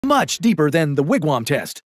much deeper than the wigwam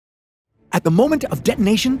test. At the moment of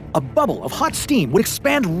detonation, a bubble of hot steam would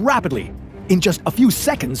expand rapidly. In just a few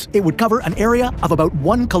seconds, it would cover an area of about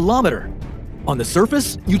 1 kilometer. On the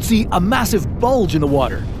surface, you'd see a massive bulge in the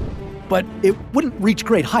water. But it wouldn't reach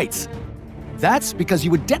great heights. That's because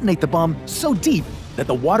you would detonate the bomb so deep that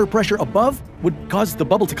the water pressure above would cause the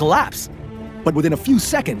bubble to collapse. But within a few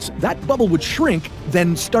seconds, that bubble would shrink,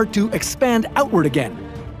 then start to expand outward again.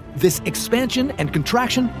 This expansion and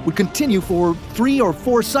contraction would continue for 3 or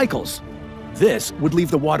 4 cycles. This would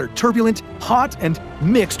leave the water turbulent, hot, and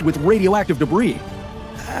mixed with radioactive debris.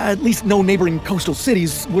 At least no neighboring coastal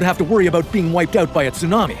cities would have to worry about being wiped out by a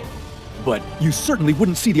tsunami. But you certainly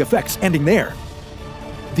wouldn't see the effects ending there.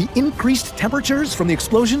 The increased temperatures from the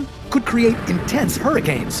explosion could create intense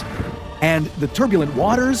hurricanes. And the turbulent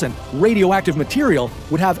waters and radioactive material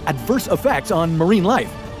would have adverse effects on marine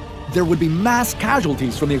life. There would be mass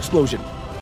casualties from the explosion,